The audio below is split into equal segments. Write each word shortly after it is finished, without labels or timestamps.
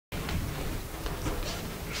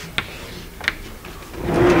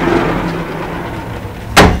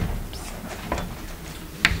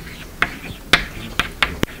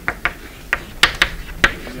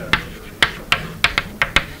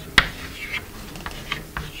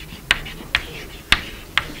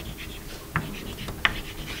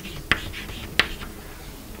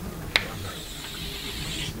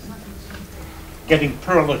getting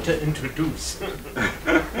Perla to introduce.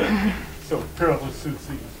 So Perla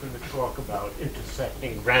Sousi is going to talk about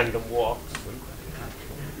intersecting random walks.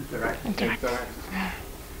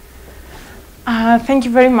 Thank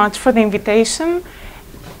you very much for the invitation.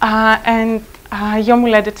 And Yom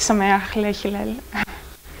Huledet Sameach LeHillel.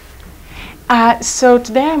 So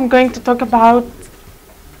today I'm going to talk about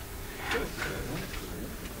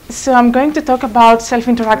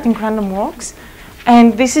self-interacting random walks.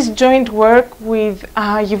 And this is joint work with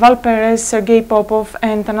Yuval Perez, Sergei Popov,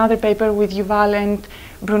 and another paper with Yuval and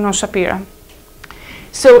Bruno Shapira.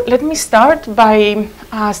 So let me start by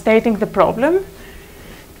stating the problem.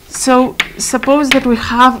 So suppose that we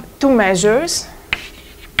have two measures,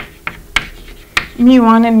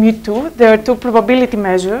 mu1 and mu2. There are two probability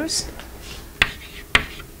measures.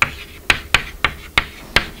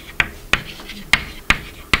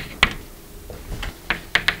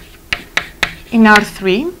 In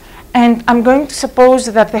R3, and I'm going to suppose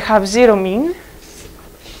that they have zero mean.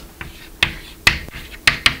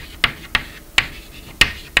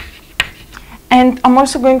 And I'm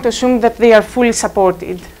also going to assume that they are fully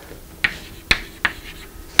supported.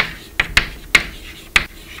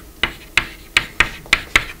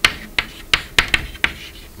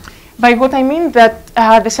 By what I mean that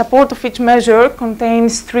the support of each measure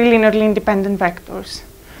contains three linearly independent vectors.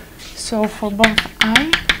 So for both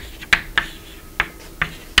I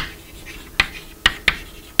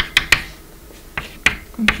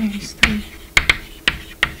contains three.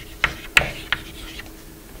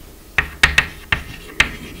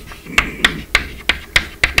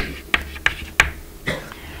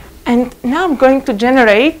 And now I'm going to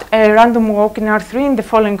generate a random walk in R3 in the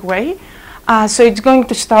following way. So it's going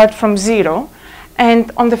to start from 0.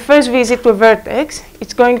 And on the first visit to a vertex,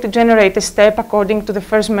 it's going to generate a step according to the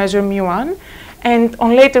first measure mu1. And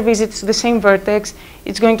on later visits to the same vertex,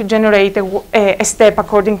 it's going to generate a step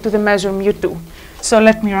according to the measure mu2. So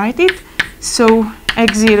let me write it. So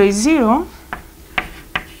x0 is 0.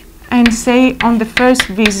 And say on the first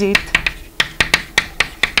visit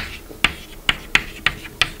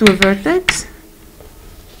to a vertex,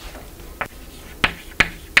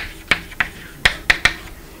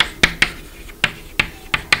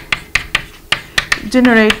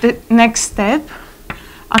 generate the next step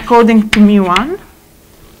according to mu1,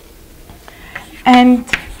 and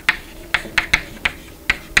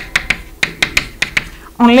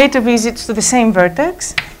on later visits to the same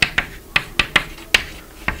vertex,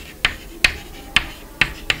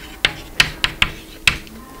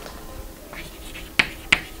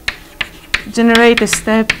 generate a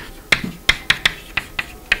step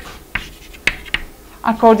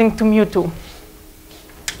according to mu2.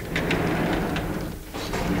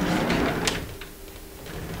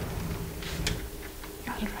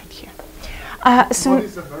 So what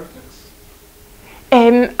is a vertex?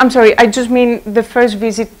 I'm sorry, I just mean the first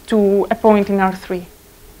visit to a point in R3.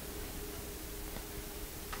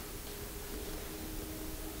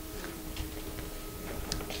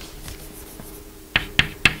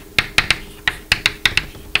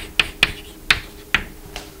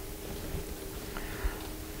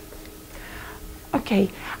 Okay.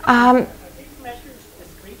 Are these measures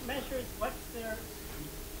discrete measures? What's their...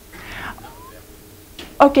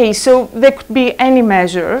 Okay, so there could be any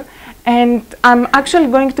measure, and I'm actually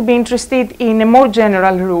going to be interested in a more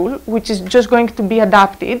general rule, which is just going to be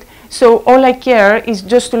adapted. So all I care is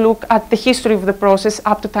just to look at the history of the process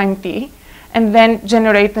up to time t, and then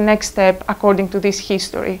generate the next step according to this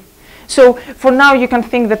history. So for now, you can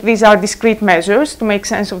think that these are discrete measures to make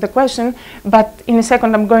sense of the question, but in a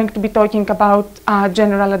second, I'm going to be talking about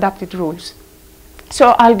general adapted rules.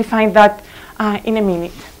 So I'll define that in a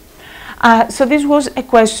minute. So this was a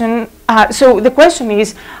question. So the question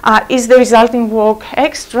is the resulting walk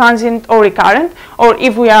X transient or recurrent, or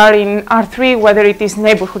if we are in R3, whether it is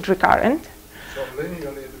neighborhood recurrent? So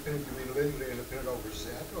linearly independent, you mean linearly independent over Z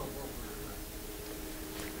or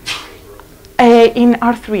over? In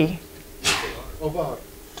R3. Over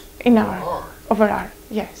In R. R. Over R,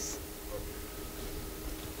 yes.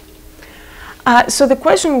 So the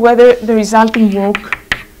question whether the resulting walk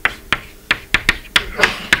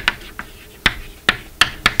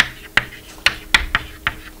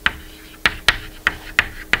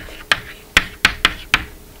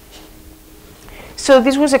So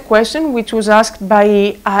this was a question which was asked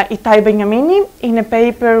by Itai Beniamini in a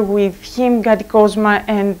paper with him, Gadi Kozma,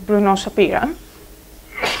 and Bruno Shapira.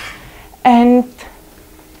 And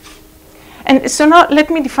so now let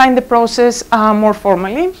me define the process more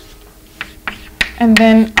formally, and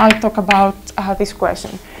then I'll talk about this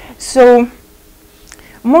question. So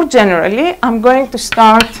more generally, I'm going to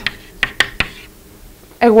start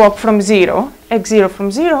a walk from 0, x0 from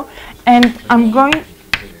 0, and I'm going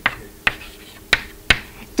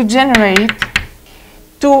to generate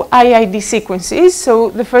two IID sequences. So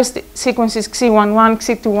the first sequence is xi11,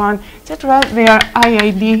 xi21, etc. They are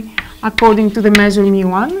IID according to the measure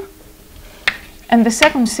μ1. And the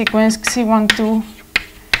second sequence, xi12,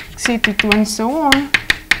 xi22, and so on,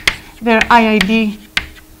 they're IID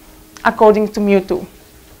according to μ2.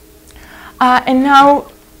 And now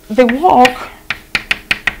the walk,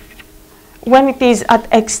 when it is at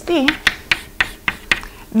xt,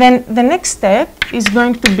 then the next step is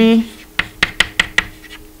going to be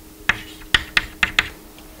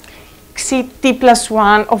xt plus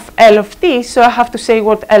 1 of L of t. So I have to say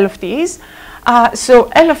what L of t is. So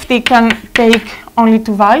L of t can take only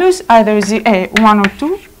two values, either 1 or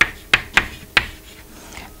 2.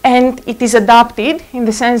 And it is adapted in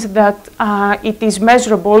the sense that it is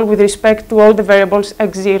measurable with respect to all the variables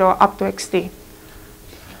x0 up to xt.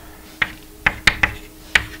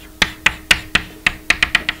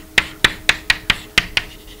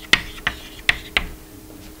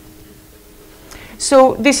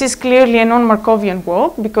 So this is clearly a non-Markovian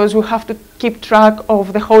walk because we have to keep track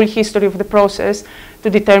of the whole history of the process to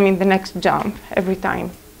determine the next jump every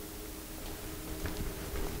time.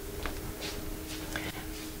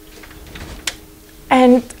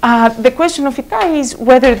 And the question of Itai is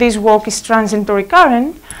whether this walk is transient or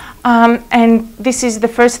recurrent. And this is the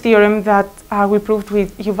first theorem that we proved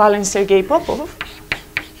with Yuval and Sergei Popov.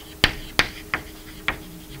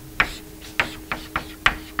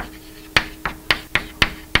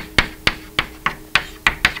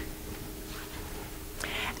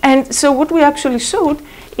 And so what we actually showed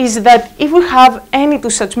is that if we have any two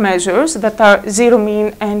such measures that are zero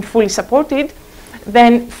mean and fully supported,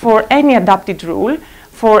 then for any adapted rule,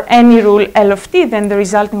 for any rule L of t, then the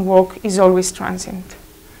resulting walk is always transient.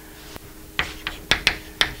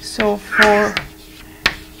 So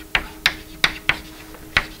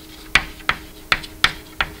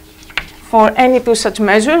for any two such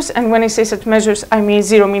measures, and when I say such measures, I mean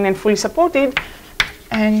zero mean and fully supported,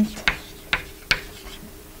 and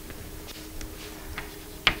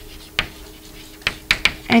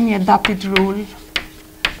any adapted rule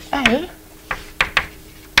L,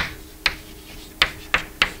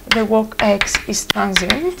 the walk x is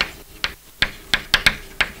transient,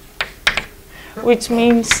 which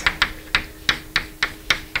means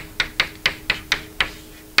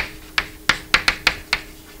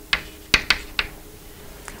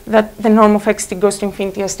that the norm of xt goes to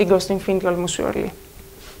infinity as t goes to infinity almost surely.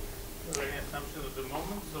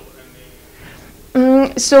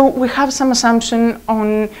 So we have some assumption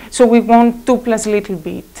on, so we want 2 plus little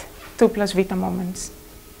bit, 2 plus vita moments.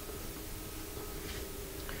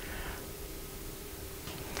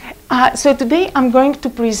 So today I'm going to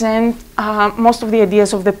present most of the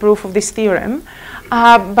ideas of the proof of this theorem.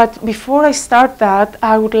 But before I start that,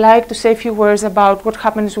 I would like to say a few words about what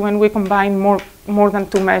happens when we combine more than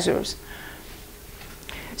two measures.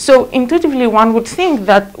 So intuitively, one would think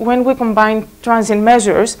that when we combine transient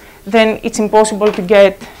measures, then it's impossible to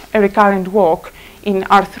get a recurrent walk in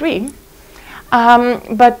R3.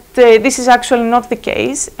 But this is actually not the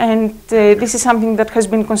case, and this is something that has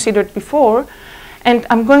been considered before. And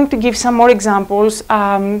I'm going to give some more examples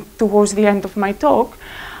towards the end of my talk.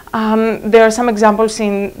 There are some examples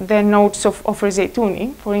in the notes of Ofer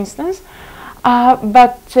Zeitouni, for instance.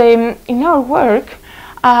 But in our work,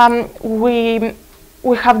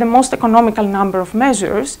 we have the most economical number of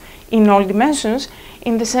measures in all dimensions,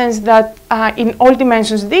 in the sense that in all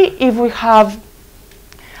dimensions D, if we have,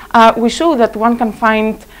 we show that one can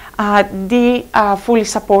find D fully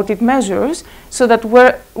supported measures, so that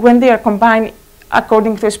when they are combined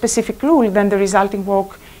according to a specific rule, then the resulting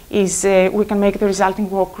walk is, we can make the resulting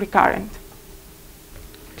walk recurrent.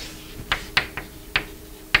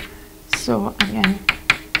 So again,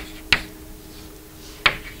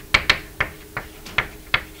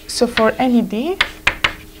 so for any D,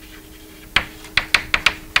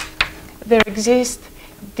 there exists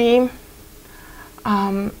D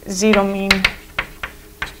zero mean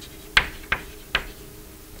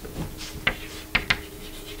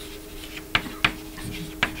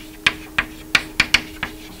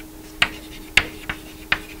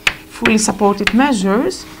fully supported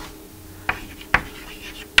measures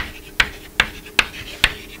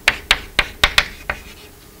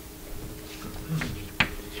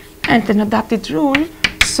and an adapted rule,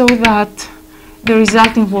 so that the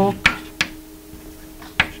resulting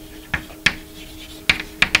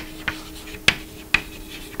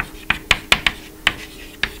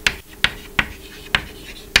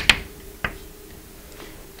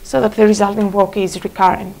walk is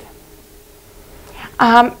recurrent.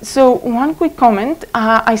 So one quick comment.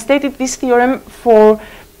 I stated this theorem for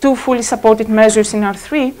two fully supported measures in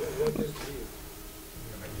R3.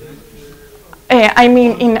 I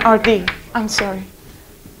mean in RD. I'm sorry.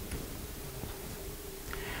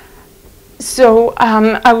 So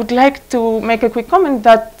I would like to make a quick comment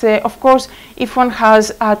that, of course, if one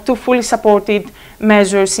has two fully supported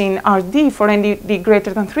measures in RD for any d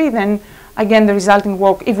greater than 3, then again the resulting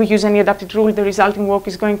walk, if we use any adapted rule, the resulting walk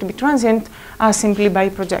is going to be transient simply by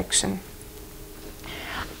projection.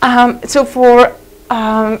 So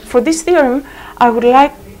for this theorem, I would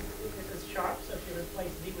like... This is sharp, so if you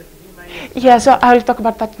replace d with d minus... Yeah, so I'll talk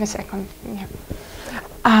about that in a second.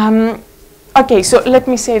 Yeah. Okay, so let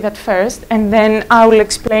me say that first, and then I will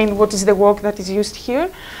explain what is the walk that is used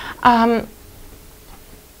here.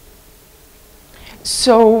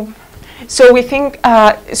 So we think,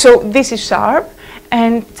 so this is sharp,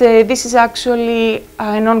 and this is actually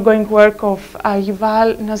an ongoing work of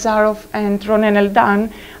Yuval Nazarov and Ronen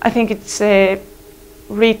Eldan. I think it's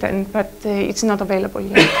written, but it's not available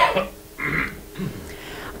yet.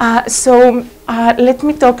 Let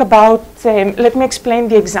me talk about, let me explain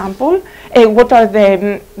the example. What are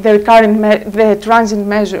the transient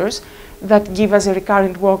measures that give us a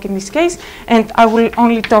recurrent walk in this case? And I will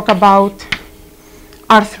only talk about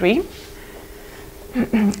R3.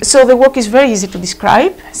 So the walk is very easy to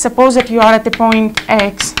describe. Suppose that you are at a point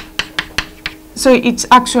X. So it's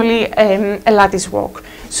actually a lattice walk.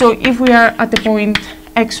 So if we are at a point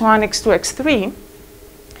X1, X2, X3,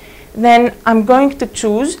 then I'm going to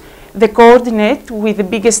choose the coordinate with the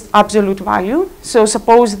biggest absolute value. So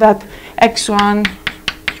suppose that x1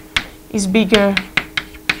 is bigger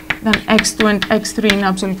than x2 and x3 in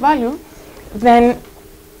absolute value, then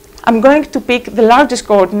I'm going to pick the largest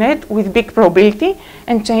coordinate with big probability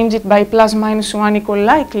and change it by plus minus 1 equal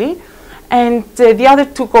likely, and the other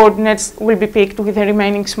two coordinates will be picked with the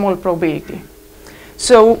remaining small probability.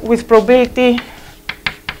 So with probability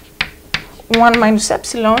 1 minus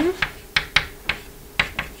epsilon,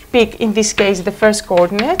 pick in this case the first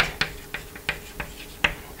coordinate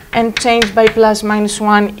and change by plus minus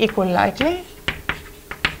 1 equal likely.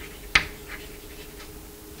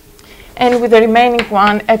 And with the remaining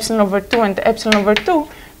one, epsilon over 2 and epsilon over 2,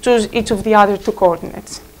 choose each of the other two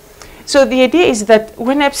coordinates. So the idea is that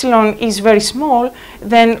when epsilon is very small,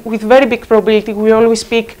 then with very big probability we always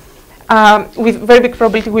pick, we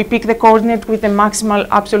pick the coordinate with the maximal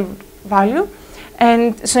absolute value.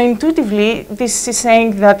 And so intuitively, this is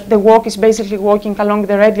saying that the walk is basically walking along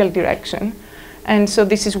the radial direction. And so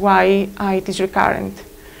this is why it is recurrent.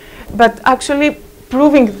 But actually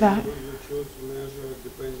proving that... You choose measure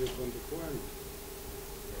depending on the point.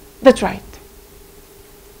 That's right.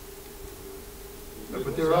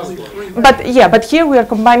 But there are only three. But yeah, but here we are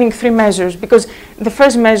combining three measures, because the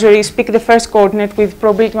first measure is pick the first coordinate with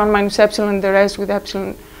probability 1 minus epsilon, the rest with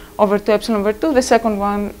epsilon over 2, epsilon over 2. The second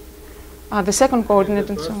one, the second coordinate,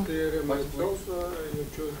 and so on. Theorem is also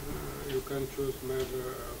you can choose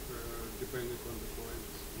measure depending on the points.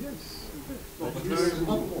 Yes. But there is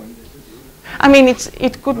one point. I mean,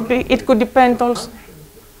 it could depend also.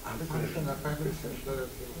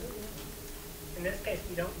 In this case,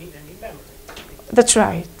 we don't need any memory. That's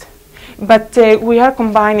right. But we are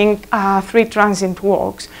combining three transient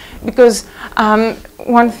walks, because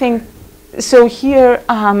one thing. So here,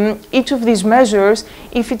 each of these measures,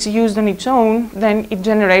 if it's used on its own, then it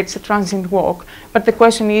generates a transient walk. But the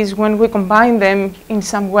question is, when we combine them in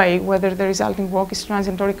some way, whether the resulting walk is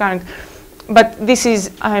transient or recurrent. But this is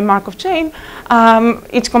a Markov chain.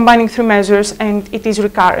 It's combining three measures, and it is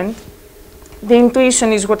recurrent. The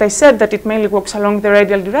intuition is what I said, that it mainly walks along the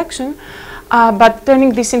radial direction. But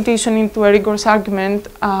turning this intuition into a rigorous argument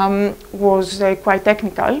was quite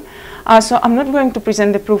technical. So I'm not going to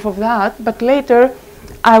present the proof of that, but later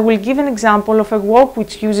I will give an example of a walk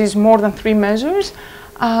which uses more than three measures,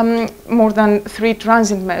 more than three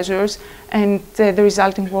transient measures, and the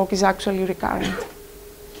resulting walk is actually recurrent. You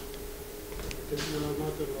are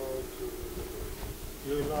not allowed,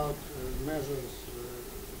 you allowed measures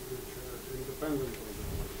which are independent of the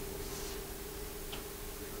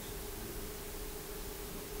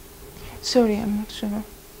point. Sorry, I'm not sure.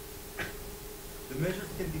 The measures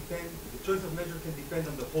can depend, the choice of measure can depend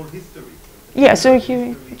on the whole history. Yeah, so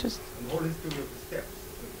here just... On the whole history of the steps. So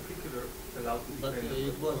in particular, it's allowed to But depend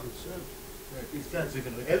it wasn't said. It's said,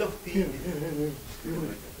 L of t is,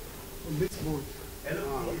 On this board. L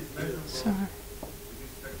of t is measurable Sorry. with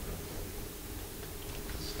respect to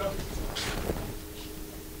Stop it.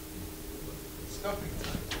 Stop it.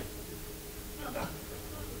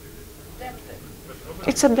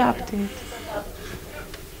 It's adapted.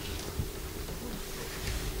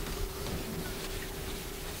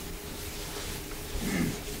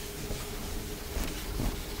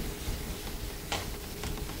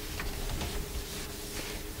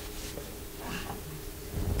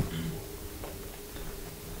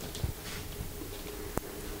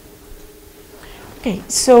 Okay,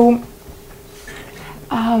 so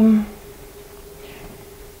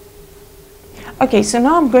okay, so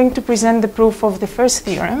now I'm going to present the proof of the first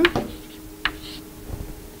theorem.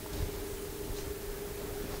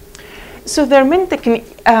 So there are many techniques.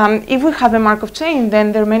 If we have a Markov chain,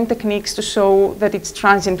 then there are many techniques to show that it's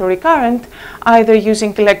transient or recurrent, either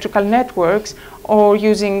using electrical networks or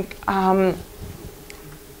using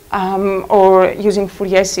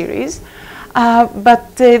Fourier series.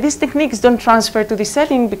 But these techniques don't transfer to this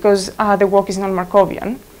setting because the walk is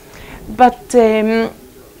non-Markovian. But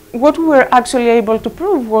what we were actually able to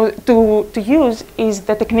prove to use is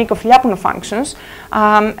the technique of Lyapunov functions,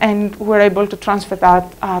 and we're able to transfer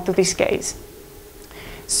that to this case.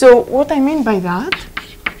 So what I mean by that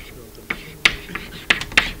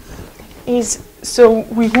is, so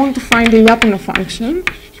we want to find a Lyapunov function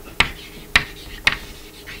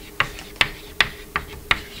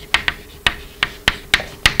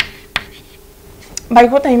by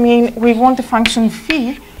what I mean, we want a function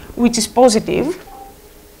phi which is positive,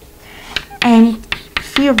 and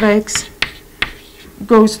phi of x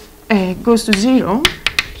goes to 0,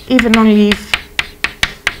 even only if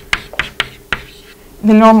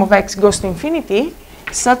the norm of x goes to infinity,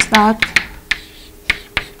 such that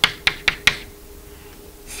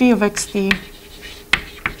phi of xt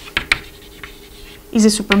is a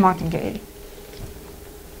supermartingale.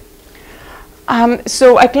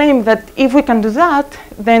 So I claim that if we can do that,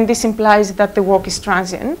 then this implies that the walk is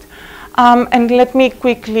transient. And let me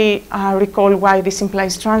quickly recall why this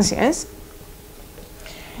implies transience.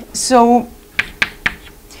 So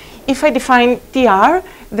if I define TR,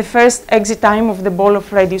 the first exit time of the ball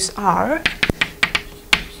of radius R,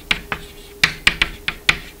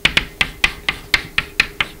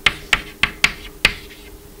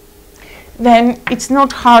 then it's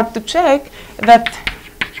not hard to check that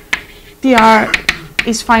TR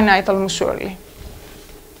is finite almost surely.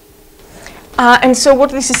 And so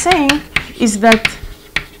what this is saying is that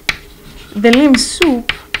the lim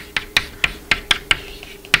sup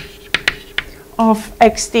of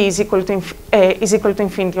xt is equal to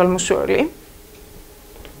infinity almost surely.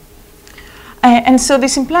 And so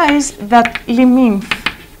this implies that lim inf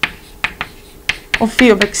of phi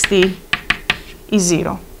of xt is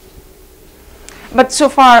 0. But so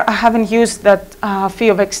far, I haven't used that phi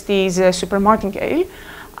of xt is a supermartingale.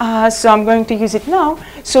 So I'm going to use it now.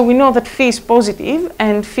 So we know that phi is positive,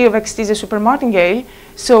 and phi of xt is a supermartingale.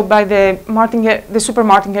 So by the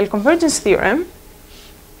supermartingale convergence theorem,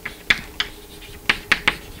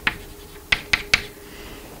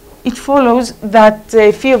 it follows that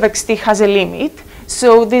phi of xt has a limit.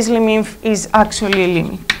 So this lim inf is actually a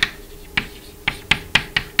limit.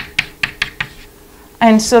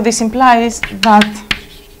 And so this implies that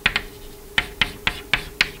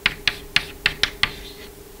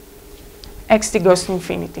xt goes to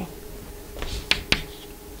infinity.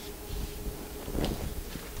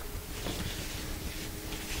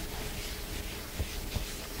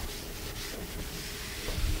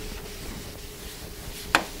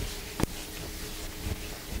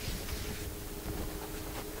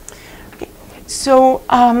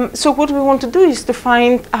 So what we want to do is to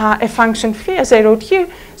find a function phi, as I wrote here,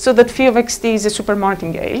 so that phi of xt is a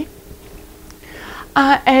supermartingale.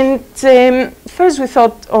 First we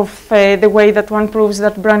thought of the way that one proves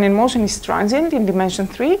that Brownian motion is transient in dimension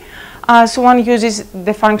 3. So one uses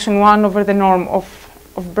the function 1 over the norm of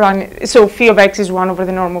Brownian. So phi of x is 1 over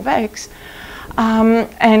the norm of x.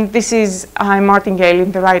 And this is a martingale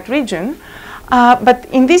in the right region. But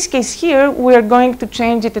in this case here, we are going to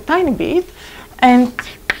change it a tiny bit. And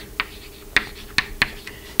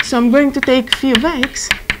so I'm going to take phi of x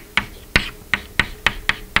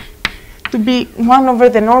to be 1 over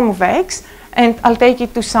the norm of x, and I'll take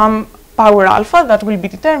it to some power alpha that will be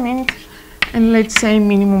determined, and let's say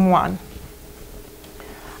minimum 1.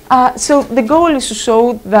 So the goal is to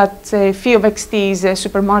show that phi of xt is a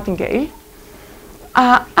supermartingale.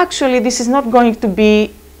 Actually, this is not going to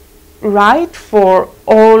be right for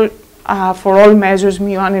all measures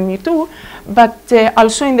mu1 and mu2, but I'll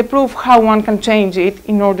show in the proof how one can change it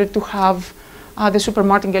in order to have the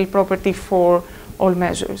supermartingale property for all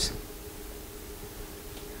measures.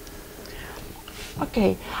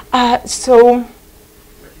 Okay, so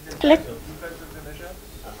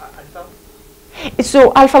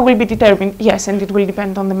so alpha will be determined, yes, and it will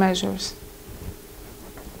depend on the measures.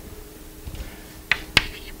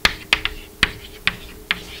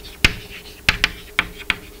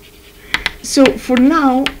 So for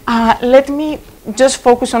now, let me just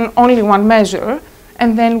focus on only one measure,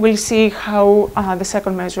 and then we'll see how the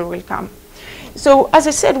second measure will come. So as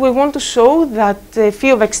I said, we want to show that phi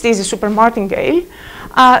of xt is a super martingale.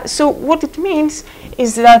 So what it means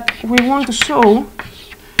is that we want to show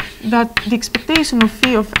that the expectation of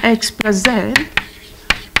phi of x plus z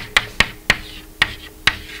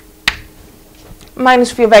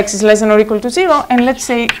minus phi of x is less than or equal to 0, and let's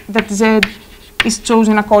say that z is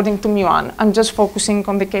chosen according to mu1. I'm just focusing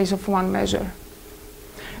on the case of one measure.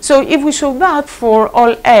 So if we show that for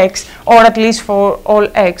all x, or at least for all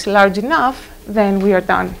x large enough, then we are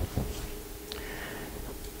done.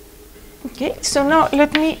 Okay, so now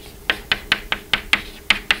let me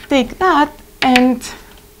take that and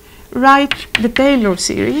write the Taylor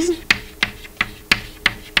series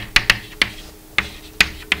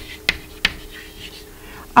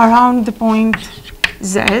around the point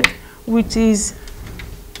z, which is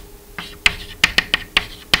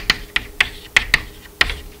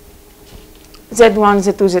z1,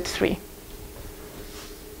 z2, z3.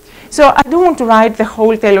 So I don't want to write the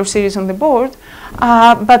whole Taylor series on the board,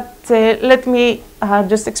 but let me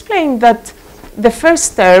just explain that the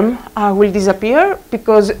first term will disappear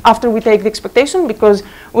because after we take the expectation, because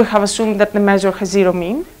we have assumed that the measure has 0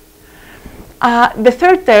 mean. The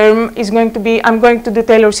third term is going to be, I'm going to do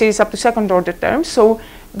Taylor series up to second order terms. So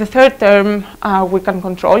the third term, we can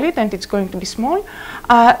control it and it's going to be small.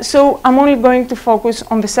 So I'm only going to focus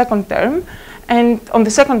on the second term and on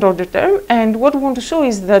the second order term. And what we want to show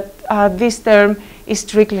is that this term is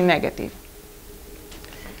strictly negative.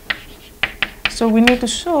 So we need to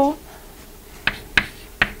show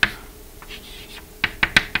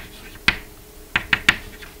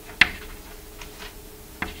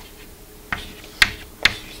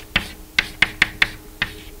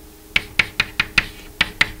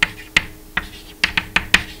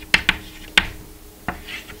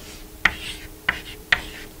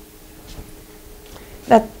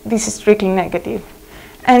that this is strictly negative.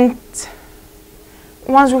 And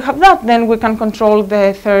once we have that, then we can control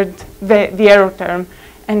the third, the error term,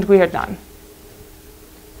 and we are done.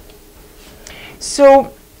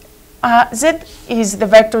 So z is the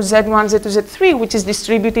vector z1, z2, z3, which is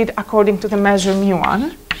distributed according to the measure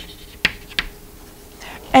mu1.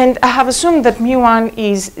 And I have assumed that mu1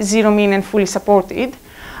 is 0 mean and fully supported.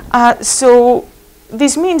 So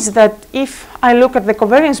this means that if I look at the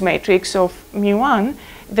covariance matrix of mu1,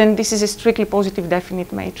 then this is a strictly positive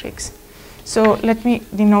definite matrix. So let me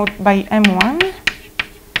denote by M1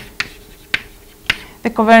 the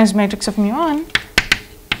covariance matrix of mu1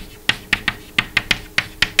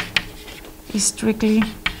 is strictly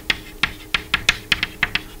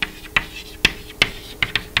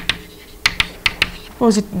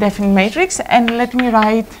positive definite matrix, and let me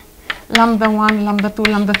write lambda 1, lambda 2,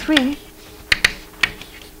 lambda 3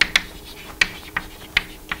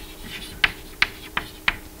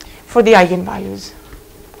 for the eigenvalues.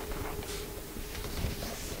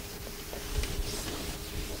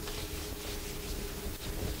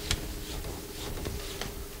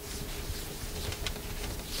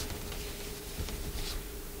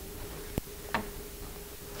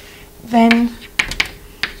 Then,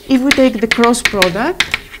 if we take the cross product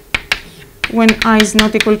when I is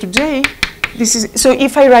not equal to j, this is, so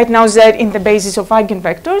if I write now z in the basis of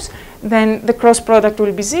eigenvectors, then the cross product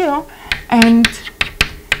will be 0, and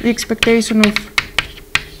the expectation of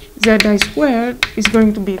zi squared is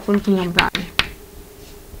going to be equal to lambda I.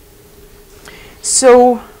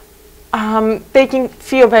 So taking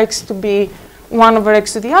phi of x to be 1 over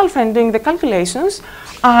x to the alpha and doing the calculations,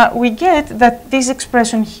 we get that this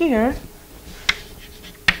expression here,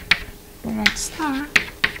 right star,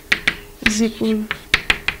 is equal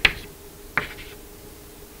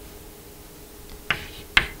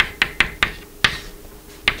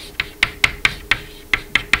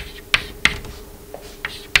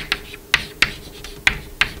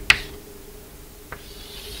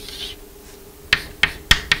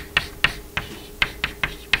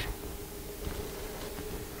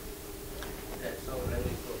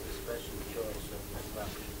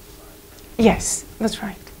yes, that's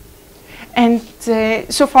right. And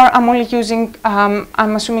so far, I'm only using,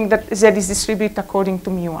 I'm assuming that z is distributed according to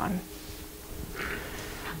mu1.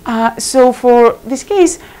 So for this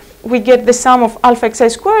case, we get the sum of alpha xi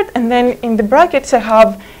squared, and then in the brackets, I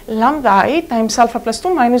have lambda I times alpha plus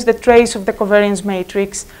 2 minus the trace of the covariance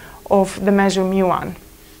matrix of the measure mu1.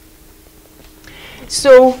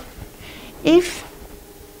 So if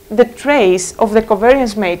the trace of the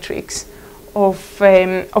covariance matrix of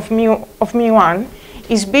mu1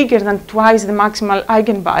 is bigger than twice the maximal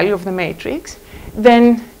eigenvalue of the matrix,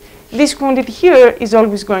 then this quantity here is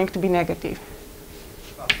always going to be negative.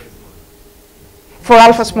 For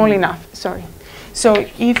alpha small enough, sorry. So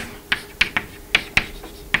if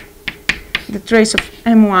the trace of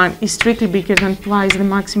M1 is strictly bigger than twice the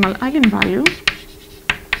maximal eigenvalue,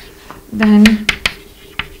 then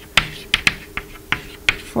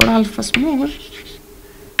for alpha small,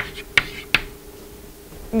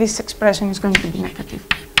 this expression is going to be negative.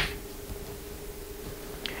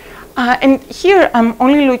 And here I'm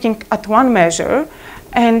only looking at one measure.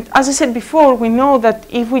 And as I said before, we know that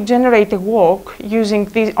if we generate a walk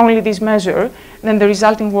using only this measure, then the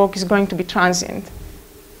resulting walk is going to be transient.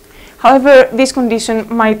 However, this condition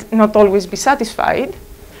might not always be satisfied.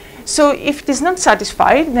 So if it is not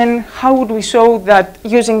satisfied, then how would we show that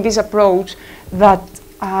using this approach that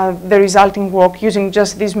the resulting walk using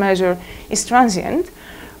just this measure is transient?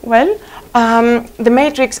 Well, the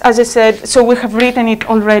matrix, as I said, so we have written it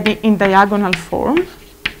already in diagonal form.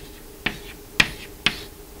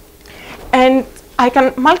 And I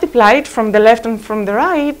can multiply it from the left and from the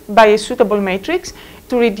right by a suitable matrix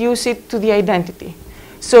to reduce it to the identity.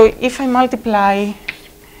 So if I multiply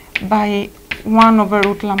by 1 over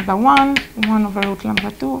root lambda 1, 1 over root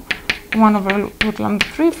lambda 2, 1 over root lambda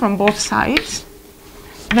 3 from both sides,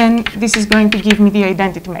 then this is going to give me the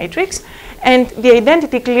identity matrix. And the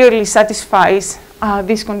identity clearly satisfies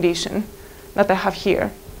this condition that I have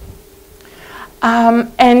here.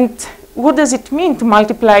 And what does it mean to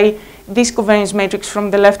multiply this covariance matrix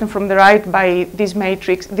from the left and from the right by this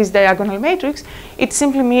matrix, this diagonal matrix? It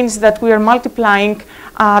simply means that we are multiplying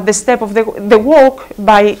the step of the walk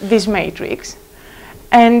by this matrix.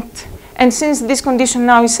 And since this condition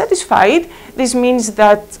now is satisfied, this means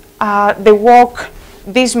that the walk,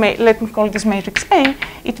 let me call this matrix A,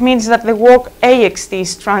 it means that the walk AXT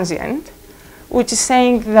is transient, which is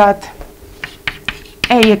saying that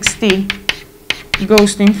AXT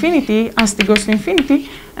goes to infinity as t goes to infinity,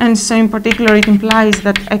 and so in particular it implies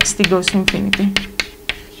that xt goes to infinity.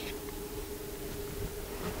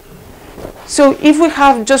 So if we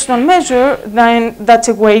have just one measure, then that's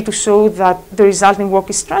a way to show that the resulting walk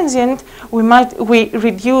is transient. We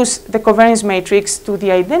reduce the covariance matrix to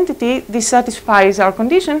the identity. This satisfies our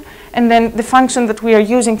condition, and then the function that we are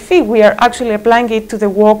using phi, we are actually applying it to the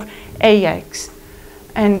walk AX,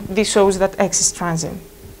 and this shows that X is transient.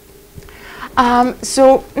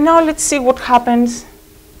 So now let's see what happens.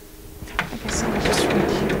 I guess I'll just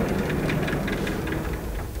read here.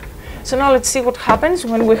 So now let's see what happens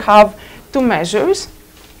when we have two measures.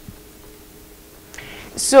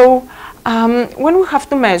 So when we have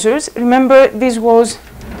two measures, remember this was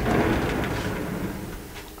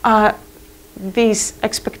this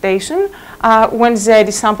expectation when Z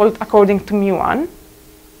is sampled according to mu1.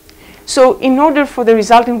 So in order for the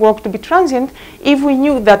resulting walk to be transient, if we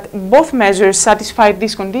knew that both measures satisfied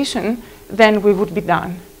this condition, then we would be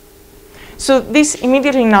done. So this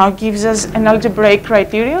immediately now gives us an algebraic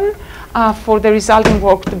criterion for the resulting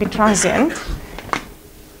walk to be transient.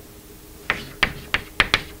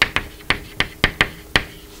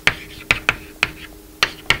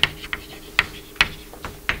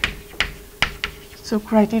 So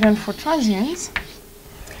criterion for transience.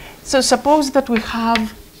 So suppose that we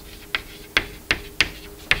have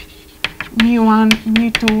mu1,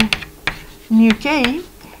 mu2, mu k,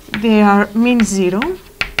 they are mean 0.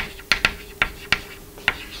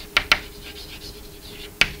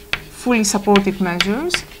 Fully supported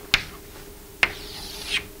measures.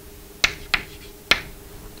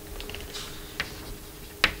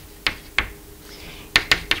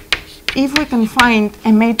 If we can find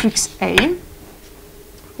a matrix A,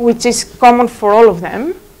 which is common for all of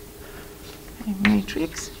them, a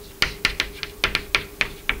matrix,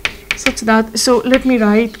 such that, so let me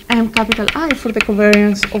write M capital I for the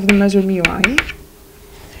covariance of the measure mu I.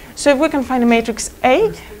 So if we can find a matrix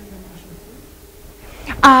A,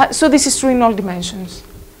 so this is true in all dimensions.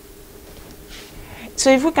 So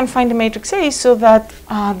if we can find a matrix A so that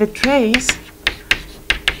the trace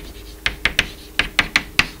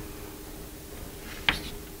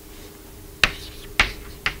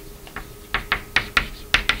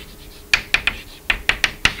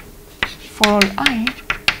for all I,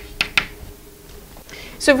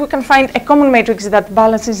 so if we can find a common matrix that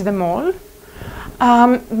balances them all,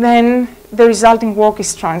 then the resulting walk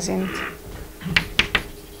is transient.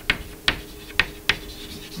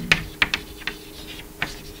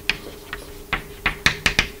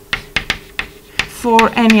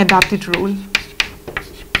 For any adapted rule.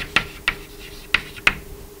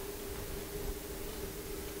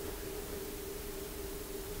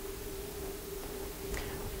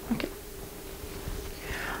 Okay.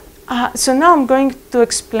 So now I'm going to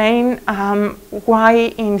explain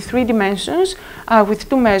why in 3 dimensions, with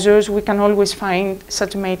 2 measures, we can always find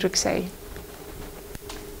such a matrix A.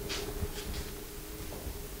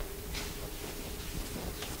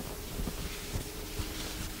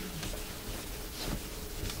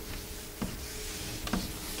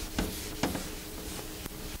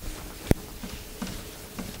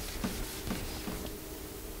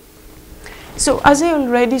 So as I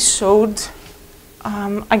already showed,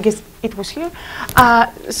 I guess it was here.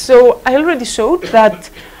 So I already showed that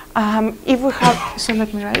if we have, so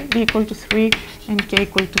let me write, b equal to 3 and k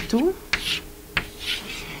equal to 2.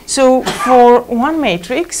 So for one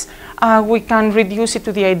matrix, we can reduce it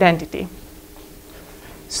to the identity.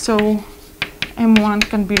 So M1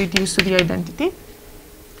 can be reduced to the identity.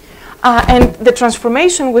 And the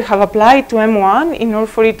transformation we have applied to M1, in order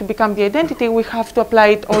for it to become the identity, we have to apply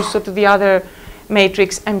it also to the other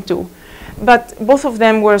matrix M2. But both of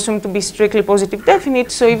them were assumed to be strictly positive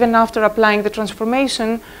definite, so even after applying the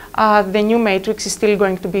transformation, the new matrix is still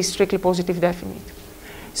going to be strictly positive definite.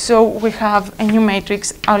 So we have a new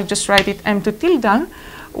matrix, I'll just write it M2 tilde,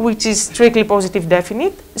 which is strictly positive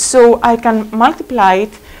definite. So I can multiply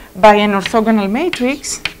it by an orthogonal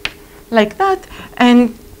matrix like that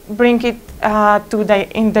and bring it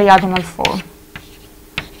in diagonal form.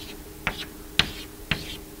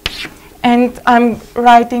 And I'm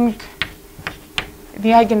writing the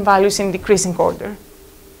eigenvalues in decreasing order.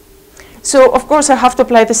 So of course I have to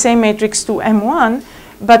apply the same matrix to M1,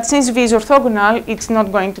 but since V is orthogonal, it's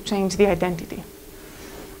not going to change the identity.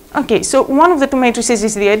 Okay, so one of the two matrices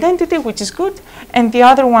is the identity, which is good, and the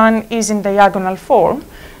other one is in diagonal form.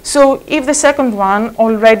 So if the second one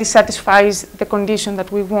already satisfies the condition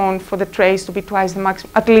that we want for the trace to be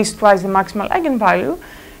at least twice the maximal eigenvalue,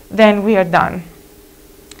 then we are done.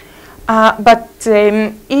 But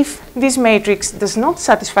if this matrix does not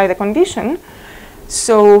satisfy the condition,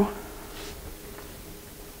 so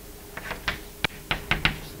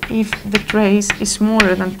if the trace is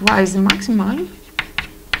smaller than twice the maximal,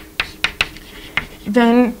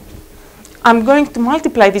 then I'm going to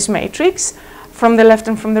multiply this matrix from the left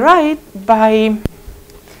and from the right by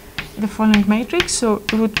the following matrix, so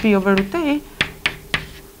root p over root a.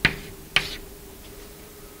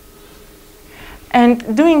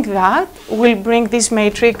 And doing that will bring this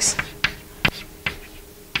matrix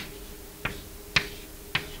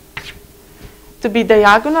to be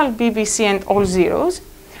diagonal, B, B, C, and all zeros.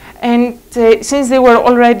 And since they were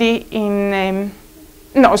already in,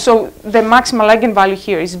 so the maximal eigenvalue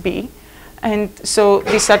here is B. And so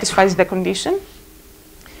this satisfies the condition.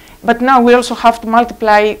 But now we also have to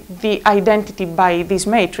multiply the identity by this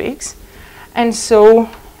matrix. And so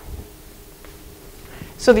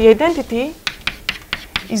the identity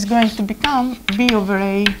is going to become B over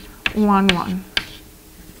A 1, 1.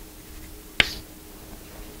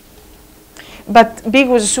 But B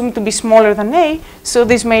was assumed to be smaller than A, so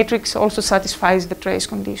this matrix also satisfies the trace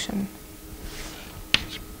condition.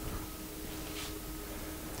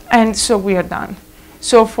 And so we are done.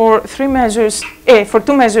 So for two measures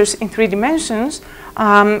in 3 dimensions,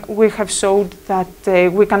 we have showed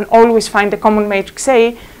that we can always find a common matrix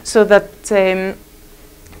A so that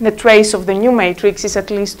the trace of the new matrix is at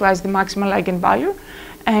least twice the maximal eigenvalue.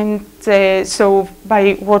 And so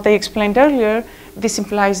by what I explained earlier, this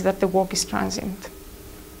implies that the walk is transient.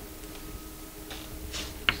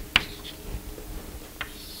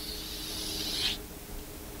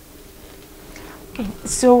 Okay,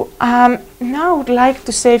 so now I would like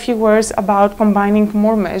to say a few words about combining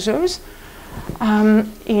more measures.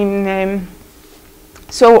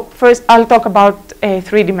 So first, I'll talk about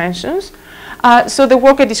 3 dimensions. So the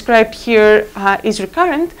walk I described here is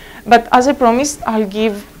recurrent, but as I promised, I'll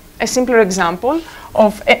give a simpler example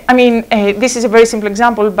of, this is a very simple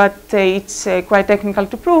example, but it's quite technical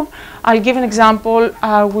to prove. I'll give an example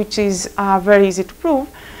which is very easy to prove.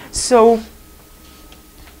 So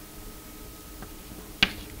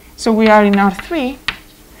we are in R3,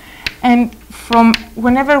 and from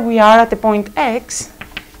whenever we are at the point X,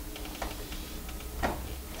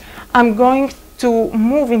 I'm going to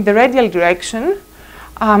move in the radial direction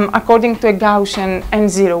according to a Gaussian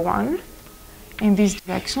N01 in this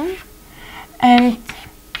direction. And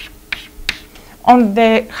on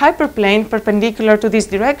the hyperplane perpendicular to this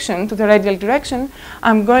direction, to the radial direction,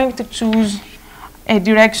 I'm going to choose a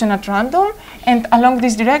direction at random, and along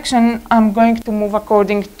this direction, I'm going to move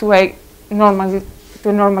according to a normal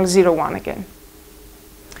 0, 1 again.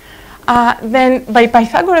 Then by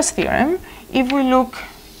Pythagoras theorem, if we look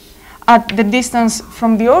at the distance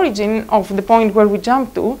from the origin of the point where we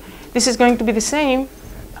jump to, this is going to be the same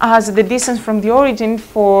as the distance from the origin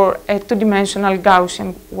for a 2-dimensional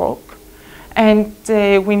Gaussian walk. And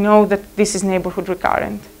we know that this is neighborhood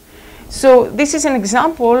recurrent. So this is an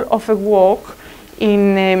example of a walk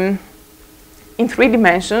in 3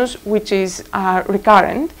 dimensions, which is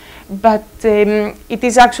recurrent, but it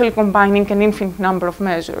is actually combining an infinite number of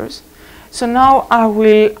measures. So now I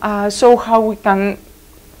will show how we can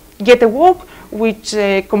get a walk which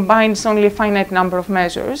combines only a finite number of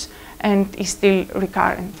measures and is still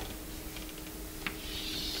recurrent.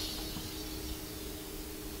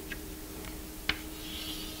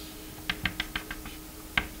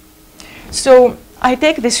 So I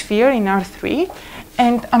take the sphere in R3,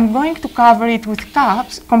 and I'm going to cover it with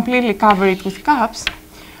caps, completely cover it with caps,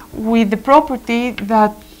 with the property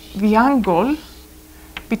that the angle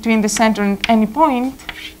between the center and any point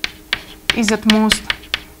is at most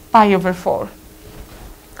pi over 4.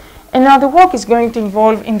 And now the work is going to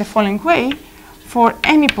involve in the following way. For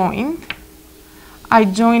any point, I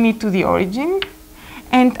join it to the origin,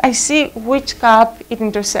 and I see which cap it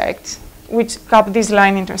intersects, which cap this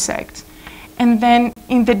line intersects. And then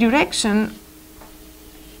in the direction,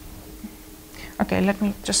 okay, let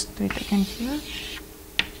me just do it again here.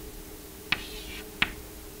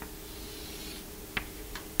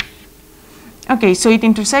 Okay, so it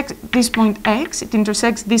intersects this point X, it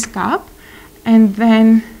intersects this cap, and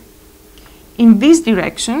then in this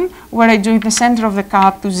direction, where I join the center of the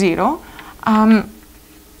cap to 0,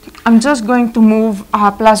 I'm just going to move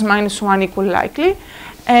plus minus 1 equal likely.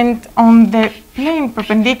 And on the plane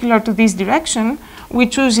perpendicular to this direction, we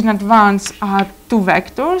choose in advance two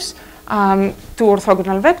vectors, two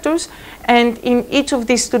orthogonal vectors. And in each of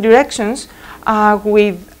these two directions,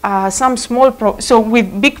 with some small, so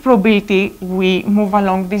with big probability, we move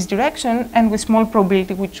along this direction. And with small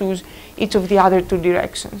probability, we choose each of the other two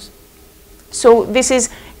directions. So this is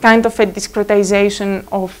kind of a discretization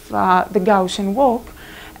of the Gaussian walk.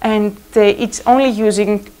 And it's only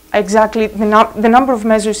using exactly the number of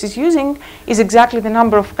measures it's using is exactly the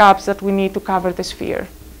number of caps that we need to cover the sphere.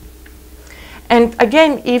 And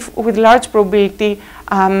again, if with large probability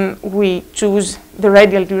we choose the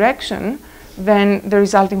radial direction, then the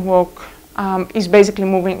resulting walk is basically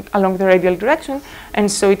moving along the radial direction,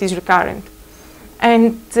 and so it is recurrent.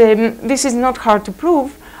 And this is not hard to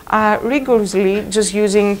prove rigorously, just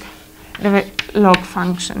using the log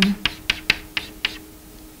function.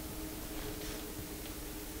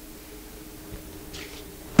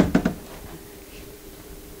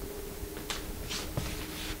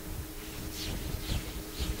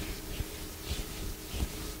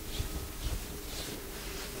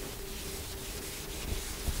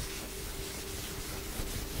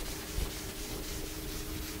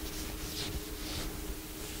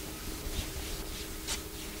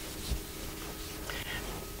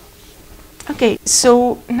 Okay,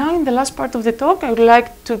 so now in the last part of the talk, I would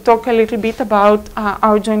like to talk a little bit about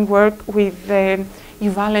our joint work with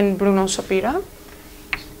Yuval and Bruno Shapira.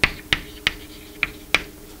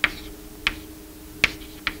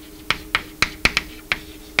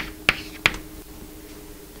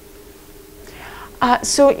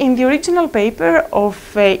 So in the original paper of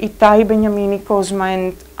Itai, Beniamini,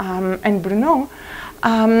 Cosma, and Bruno,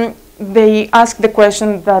 they asked the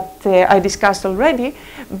question that I discussed already,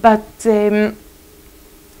 but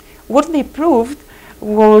what they proved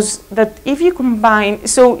was that if you combine,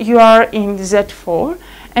 so you are in Z4,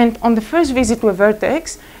 and on the first visit to a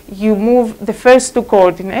vertex, you move the first two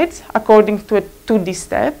coordinates according to a 2D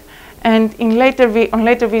step, and on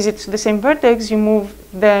later visits to the same vertex, you move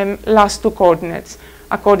the last two coordinates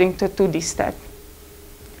according to a 2D step.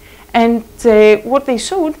 And what they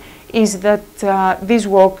showed is that this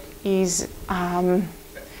walk is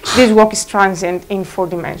transient in 4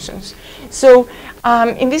 dimensions. So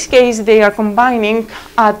in this case, they are combining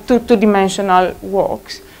two two-dimensional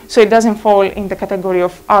walks. So it doesn't fall in the category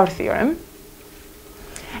of our theorem.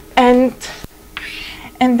 And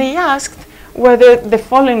they asked whether the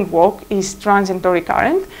following walk is transient or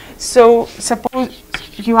recurrent. So suppose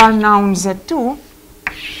you are now in Z2,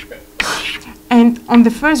 and on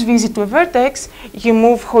the first visit to a vertex, you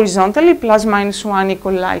move horizontally, plus minus 1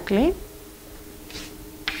 equal likely.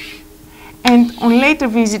 And on later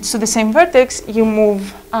visits to the same vertex, you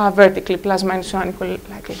move vertically, plus minus 1 equal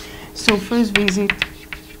likely. So first visit,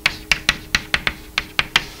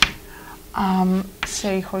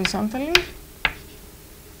 say horizontally,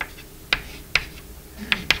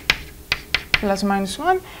 plus minus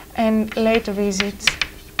 1, and later visits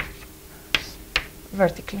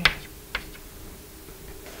vertically.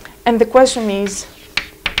 And the question is,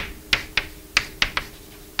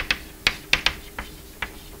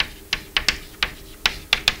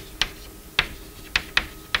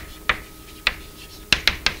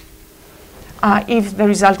 if the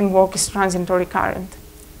resulting walk is transient or recurrent.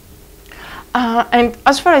 And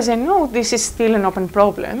as far as I know, this is still an open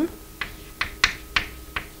problem.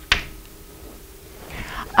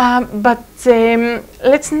 But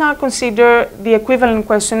let's now consider the equivalent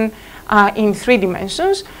question in 3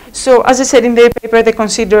 dimensions. So as I said in their paper, they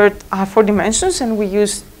considered 4 dimensions, and we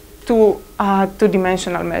used two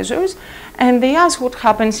two-dimensional measures. And they asked what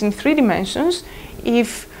happens in 3 dimensions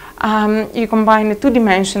if you combine a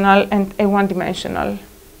 2-dimensional and a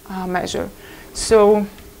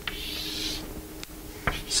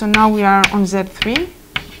So now we are on Z3.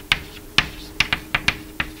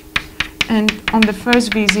 And on the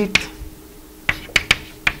first visit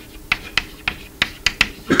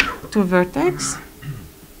to vertex,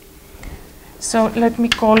 so let me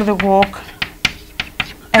call the walk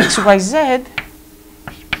XYZ,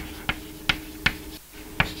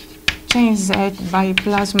 change Z by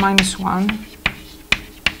plus minus 1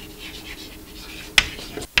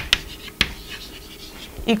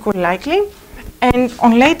 equal likely, and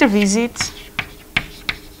on later visits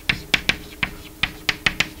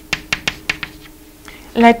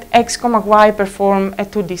let x comma y perform a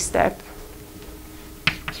 2D step.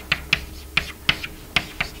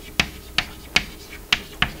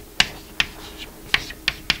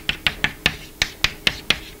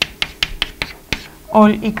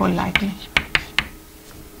 All equal likely.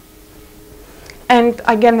 And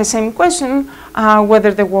again, the same question,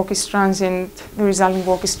 whether the walk is transient, the resulting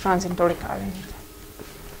walk is transient or recurrent.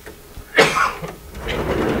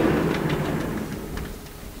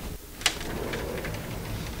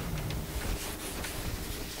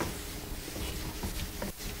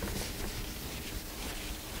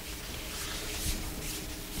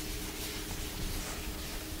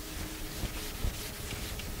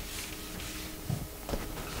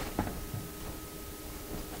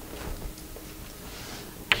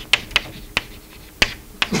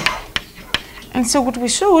 And so what we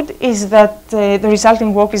showed is that the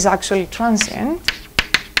resulting walk is actually transient.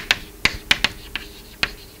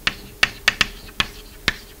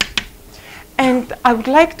 And I would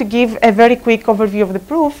like to give a very quick overview of the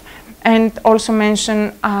proof and also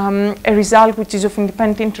mention a result which is of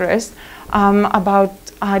independent interest about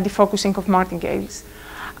defocusing of martingales.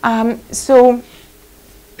 So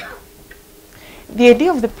the idea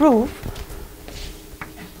of the proof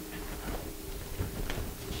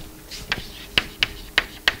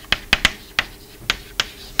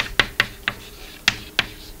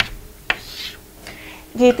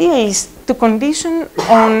is to condition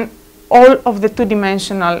on all of the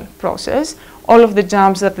two-dimensional process, all of the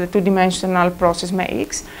jumps that the two-dimensional process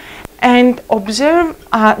makes, and observe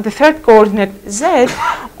the third coordinate z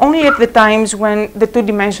only at the times when the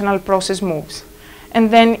two-dimensional process moves.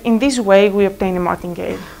 And then in this way, we obtain a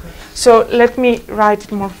martingale. So let me write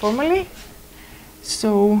it more formally.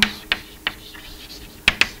 So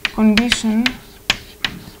condition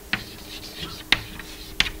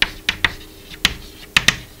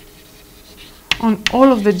on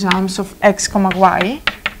all of the jumps of x comma y,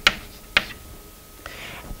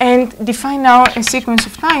 and define now a sequence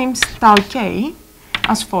of times tau k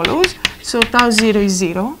as follows. So tau 0 is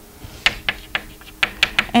 0,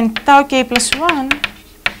 and tau k plus 1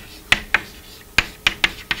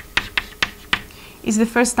 is the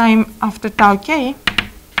first time after tau k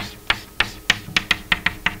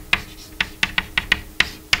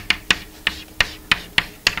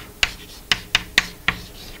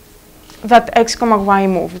that x comma y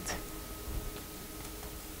moved.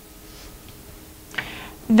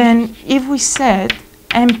 Then if we set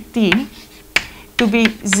mt to be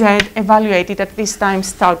z evaluated at this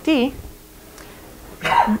times tau t,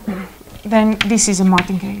 then this is a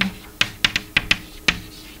martingale.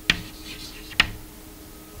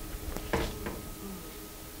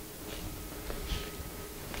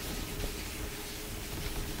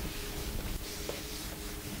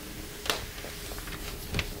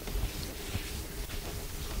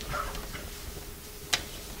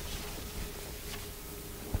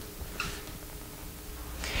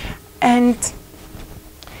 And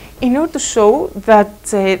in order to show that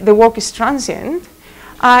the walk is transient,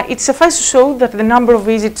 it suffices to show that the number of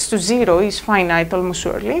visits to 0 is finite almost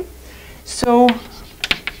surely. So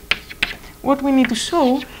what we need to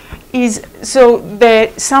show is, so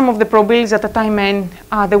the sum of the probabilities at a time n,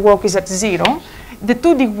 the walk is at 0. The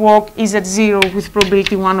 2D walk is at 0 with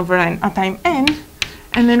probability 1 over n at time n.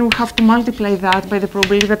 And then we have to multiply that by the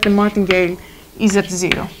probability that the martingale is at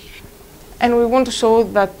 0. And we want to show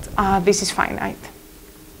that this is finite.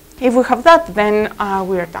 If we have that, then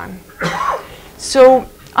we are done. So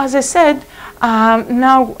as I said,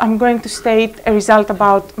 now I'm going to state a result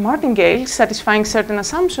about martingales satisfying certain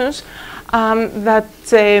assumptions that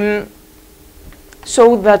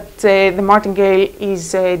show that the martingale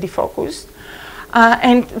is defocused.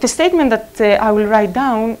 And the statement that I will write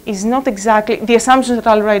down is not exactly, the assumptions that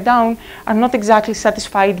I'll write down are not exactly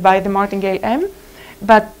satisfied by the martingale M.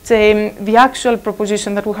 But the actual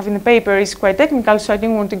proposition that we have in the paper is quite technical, so I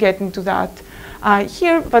didn't want to get into that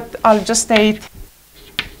here, but I'll just state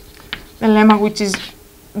the lemma, which is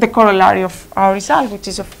the corollary of our result, which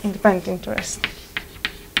is of independent interest.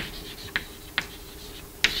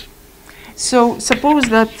 So suppose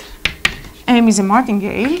that M is a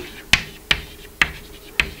martingale.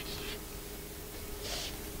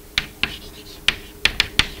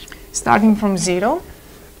 Starting from 0.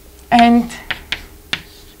 And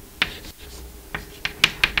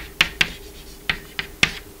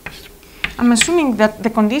I'm assuming that the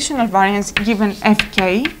conditional variance given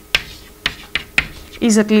Fk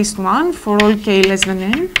is at least 1 for all k less than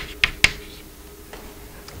n.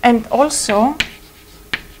 And also,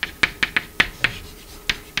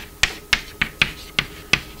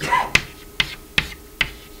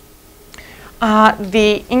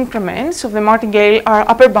 the increments of the martingale are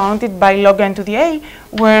upper bounded by log n to the a,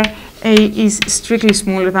 where a is strictly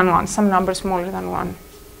smaller than 1, some number smaller than 1.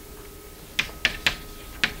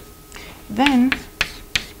 Then,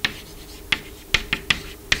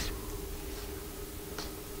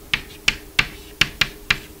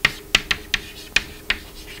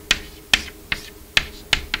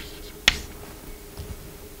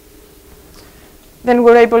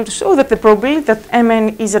 we're able to show that the probability that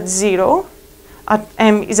Mn is at 0, at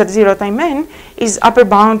m is at 0 times n, is upper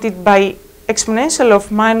bounded by exponential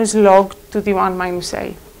of minus log to the 1 minus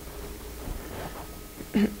a.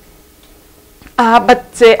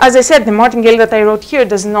 But as I said, the martingale that I wrote here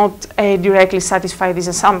does not directly satisfy these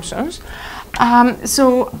assumptions.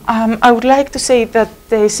 So I would like to say that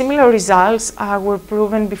the similar results were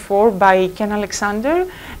proven before by Ken Alexander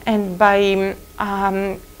and by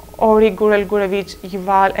Ori, Gurel, Gurevich,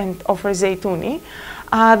 Yuval, and Ofer Zeytouni.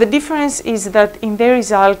 The difference is that in their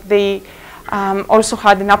result, they also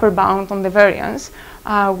had an upper bound on the variance,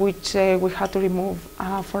 which we had to remove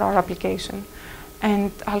for our application.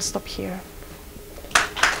 And I'll stop here.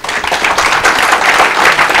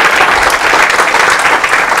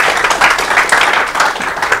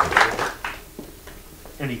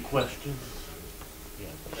 Any questions?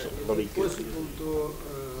 Yeah. Somebody Is it possible to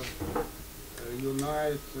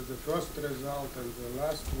unite the first result and the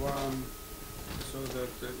last one, so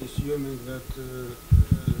that assuming that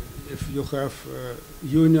if you have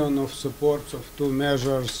union of supports of two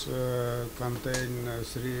measures contain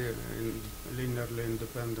three linearly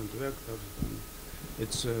independent vectors, then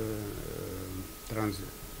it's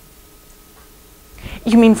transient.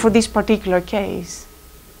 You mean for this particular case?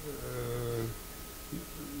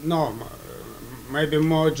 No, maybe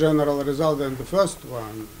more general result than the first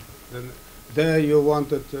one. Then there you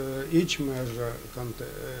wanted each measure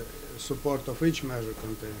support of each measure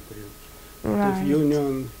contain three.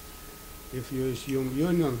 Right. If you assume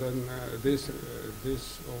union, then this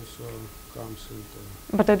also comes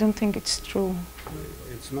into. But I don't think it's true.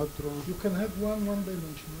 It's not true. You can have one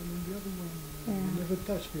dimensional and the other one you never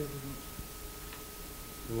touch the other one.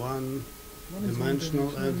 One One is dimensional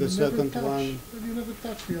one-dimensional and the you never second touch, one. But you never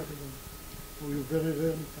touch the other one. Or you very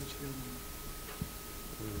rarely touch the other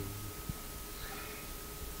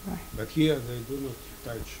one. But here they do not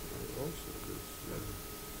touch also.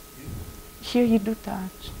 Here you do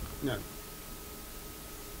touch. Yeah.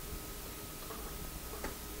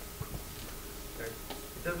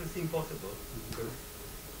 It doesn't seem possible because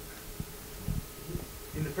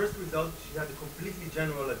in the first result she had a completely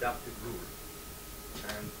general adaptive rule,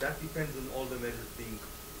 and that depends on all the measures being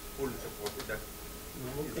fully supported. That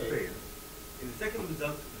is failed. In the second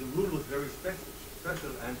result, the rule was very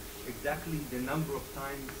special, and exactly the number of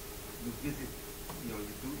times you visit, you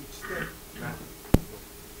do each step matters. So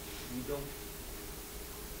you don't.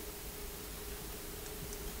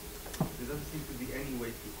 There doesn't seem to be any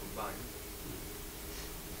way to combine.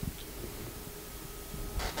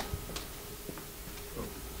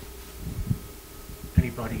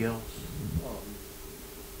 Anybody else?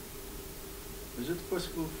 Is it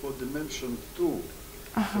possible for dimension 2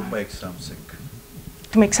 to make something?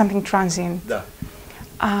 To make something transient? Da.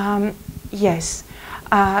 Yes.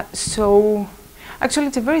 So actually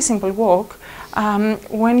it's a very simple walk.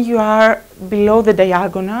 When you are below the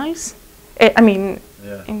diagonals,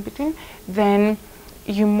 in between, then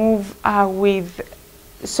you move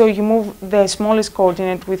you move the smallest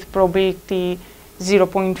coordinate with probability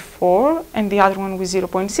 0.4 and the other one with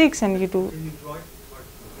 0.6, and you do. Can you draw it?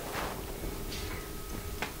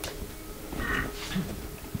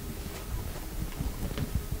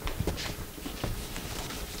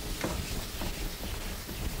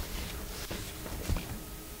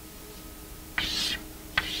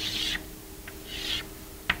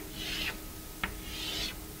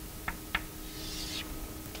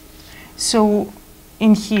 So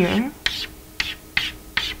in here,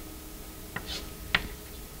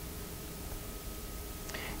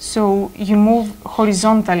 so you move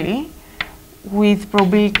horizontally with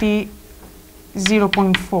probability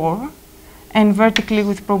 0.4 and vertically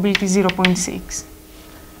with probability 0.6.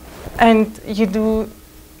 And you do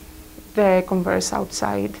the converse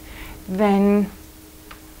outside. Then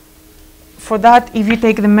for that, if you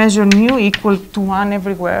take the measure nu equal to 1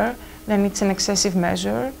 everywhere, then it's an excessive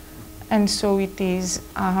measure. And so it is,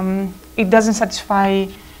 it doesn't satisfy,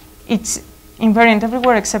 it's invariant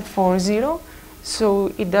everywhere except for 0.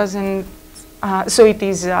 So it doesn't, so it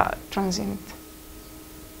is transient.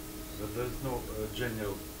 So there's no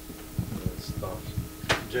general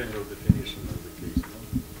general definition of the case,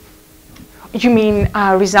 no? You mean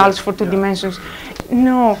results for 2 Yeah. dimensions?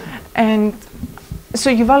 No, and so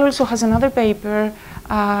Yuval also has another paper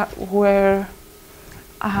where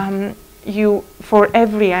you, for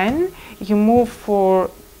every n, you move for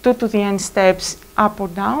 2 to the n steps up or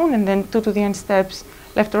down, and then 2 to the n steps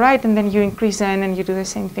left or right, and then you increase n and you do the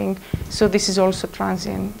same thing. So this is also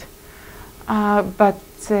transient. But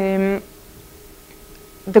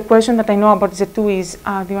the question that I know about Z2 is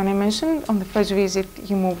the one I mentioned. On the first visit,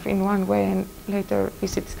 you move in one way, and later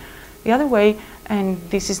visits the other way, and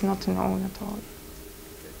this is not known at all.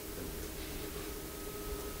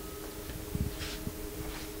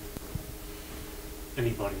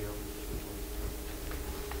 Anybody else?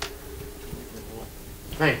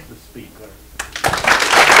 Thank the speaker.